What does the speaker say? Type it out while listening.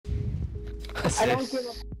I don't give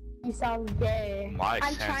a he sounds gay.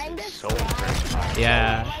 I'm trying to so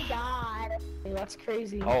Yeah. Oh my god. That's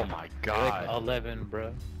crazy. Oh my god. Like 11,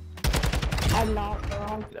 bro. I'm not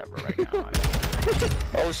wrong. Right now.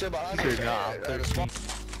 Oh shit, behind me. Nah, I'm 13.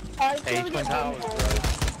 Hey, Twin Towers, bro.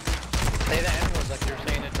 Say the N-word like you're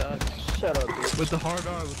saying it, Doug. Shut up, dude. With the hard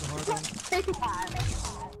R,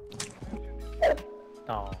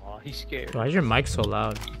 Aw, he's scared. Why is your mic so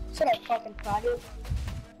loud? Should I fucking try it?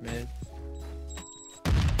 Mid.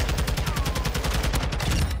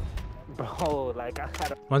 Bro, like I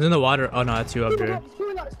had One's in the water. Oh no, that's you up there.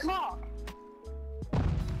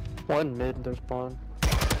 one mid, there's spawn.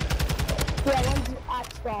 Yeah, one's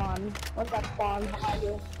at spawn. One's at spawn behind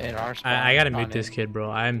you. In our spawn. I gotta mute this kid,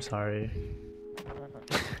 bro. I'm sorry.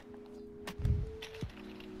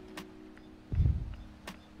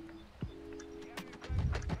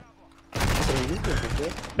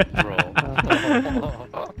 Bro.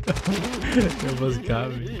 It almost got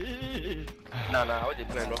me. Nah, I was just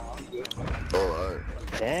playing though. Alright.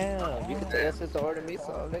 Damn, you can say that's just harder than me,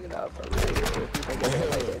 so I'm nigga out for real. If you think I'm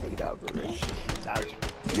like that, nigga out for real.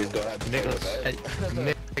 You just don't have to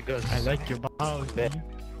Niggas. I like your balls, man.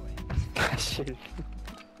 Shit.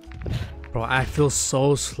 Bro, I feel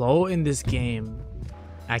so slow in this game.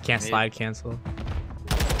 I can't slide cancel.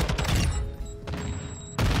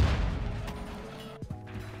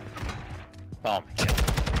 Oh,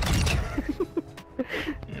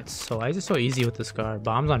 Why is it so easy with the scar?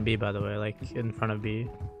 Bombs on B, by the way, like in front of B.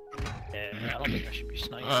 yeah, I don't think I should be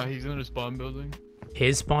sniping. He's in a spawn building.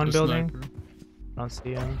 His spawn The building? sniper. I don't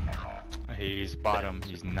see him. He's bottom.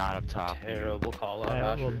 He's not up top. Terrible call out.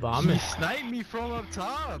 Alright, well, bomb He it. sniped me from up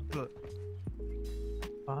top.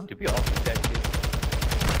 Did we all think that kid?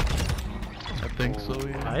 I think so,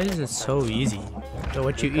 yeah. Why is it so easy? So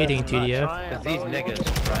what you eating, TDF? Cause these niggas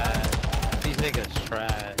trash. These niggas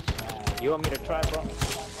trash. You want me to try, bro?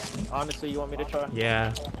 Honestly, you want me to try?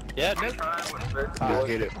 Yeah. Yeah, nigga. Let's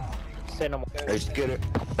get it. Say no more. Let's get it.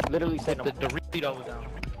 Literally say no The more. Dorito was down.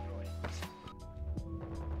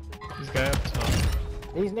 This guy up top.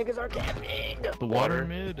 These niggas are camping. The water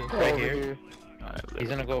mid. Right here. He's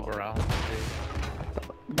gonna go around.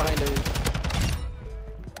 Binders.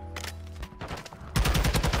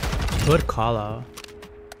 Good call out.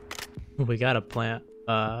 We got a plant.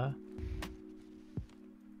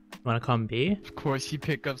 Wanna come B? Of course, he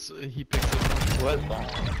picks up. What?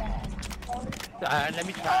 Let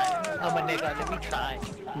me try. I'm a nigga. Let me try.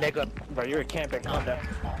 Nigga. Bro, you're a camping. Calm down.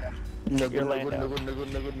 You're laying down.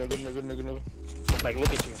 Like,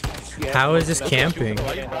 look at you. How is this camping?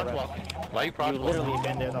 Why you You cross? literally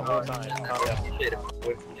been there the whole time. Calm down.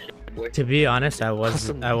 To be honest, I was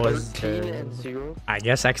I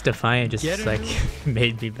guess X Defiant just Get like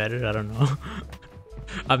made me better. I don't know.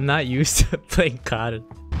 I'm not used to playing COD.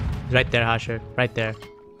 Right there, Hasher. Right there.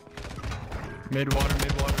 Mid water.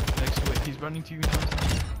 Next to it. He's running to you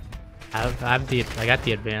now. I got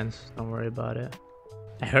the advance. Don't worry about it.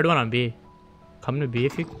 I heard one on B. Come to B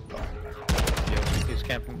if you. He's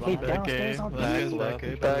camping Hey, bomb. downstairs on Back,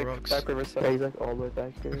 back river. Yeah, he's like all the way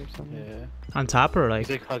back here or something. Yeah. On top or like?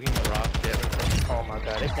 He's like hugging the rock. Yeah. Oh my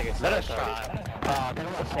god, this nigga's Let us so try.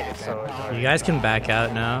 This nigga's so You guys can back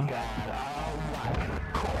out now.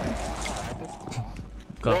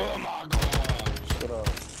 Go.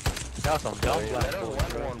 Y'all some dumb black boys,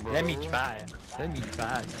 bro. Let me try.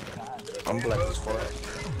 I'm black as fuck.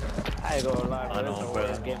 I ain't gonna lie, bro. I know, This is the bro.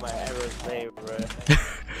 worst game I ever played, bro.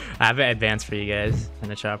 I have an advance for you guys in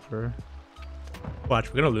the chopper. Watch,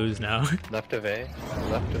 we're gonna lose now. Left of A.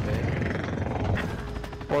 Left of A.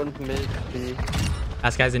 One mid B.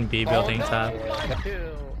 Last guy's in B building top.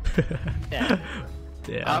 Yeah.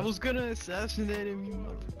 Yeah. I was gonna assassinate him, you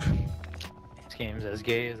mother. This game's as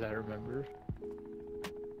gay as I remember.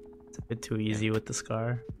 It's a bit too easy with the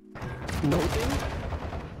scar. No thing?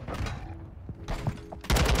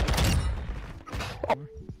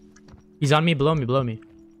 He's on me, below me.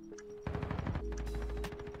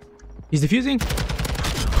 He's defusing.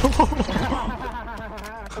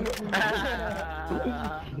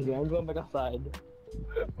 Yeah, I'm going back outside.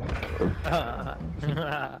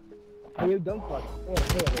 Are you dumb fuck?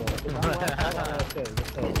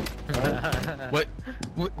 What?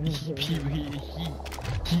 What?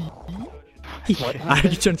 I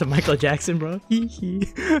you turned to Michael Jackson, bro. That's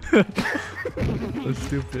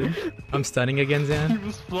stupid. I'm stunning again, He Zan.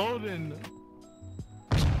 was floating.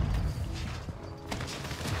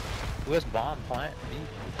 Where's bomb plant? Me.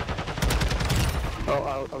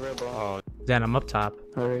 Oh, I'll red ball. Zan, I'm up top.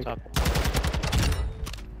 Alright. Top.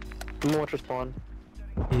 I'm gonna spawn.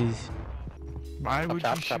 He's. Why would you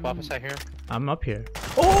Top shoot? office I hear. I'm up here.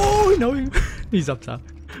 Oh no, he's up top.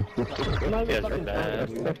 guys are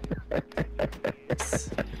bad.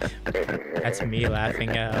 That's me laughing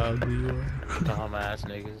at how ugly you are. Dumbass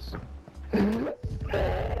niggas.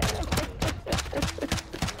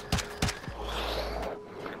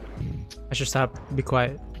 I should stop. Be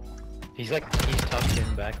quiet. He's tucked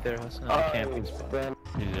in back there, Hassan. On the camping spot.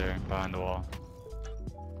 He's there, behind the wall.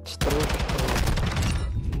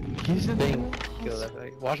 He's in thing. Kill that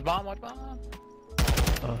guy. Watch bomb, watch bomb.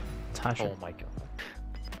 Oh, Tasha. Oh my god.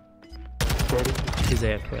 He's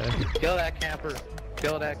AFK. Kill that camper.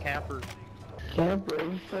 Kill that camper.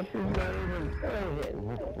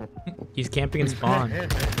 He's camping in spawn.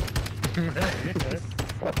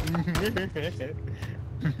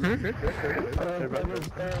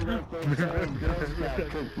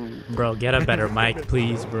 Bro, get a better mic,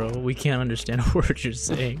 please, bro. We can't understand a word you're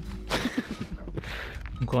saying.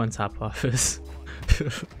 I'm going top office.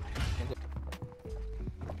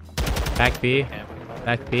 Back B.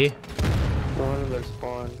 Back B. One of their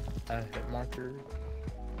spawn. Hit marker.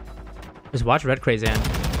 Just watch red crate, Zan.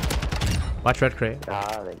 Watch red crate.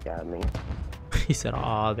 Ah, they got me. He said,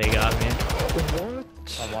 "Oh, they got me."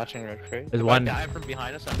 I'm watching red crate. There's one. Guy from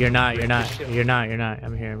behind us. You're not. I'm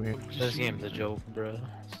here. I'm here. This game's a joke, bro.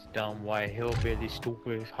 It's dumb white hillbilly,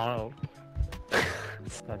 stupid. How?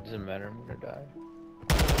 That doesn't matter. I'm gonna die.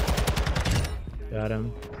 Got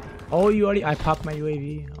him. Oh, you already. I popped my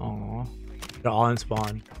UAV. Aw. They're all in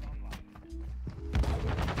spawn.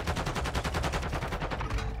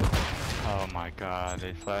 Oh my god,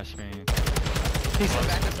 they flashed me. He said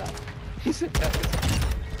back us out. He said back us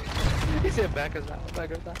out. He said back us out.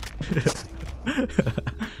 Back us out.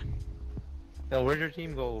 Yo, where'd your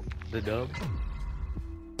team go? The dub?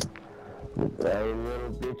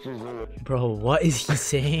 Little bitches. Bro, what is he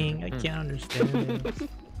saying? I can't understand.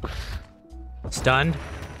 Stunned.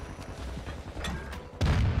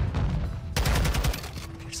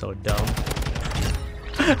 You're so dumb.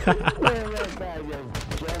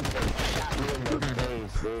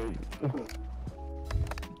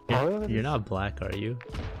 You're not black, are you?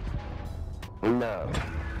 No.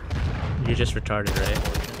 You're just retarded, right?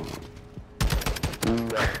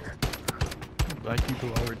 No. Black people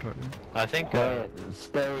are retarded. I think.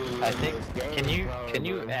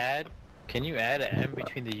 Can you add an M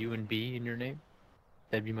between the U and B in your name?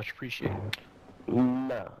 That'd be much appreciated.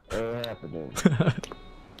 No, it ain't happening.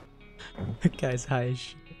 That guy's high as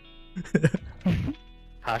shit.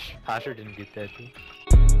 Hasher didn't get that, dude.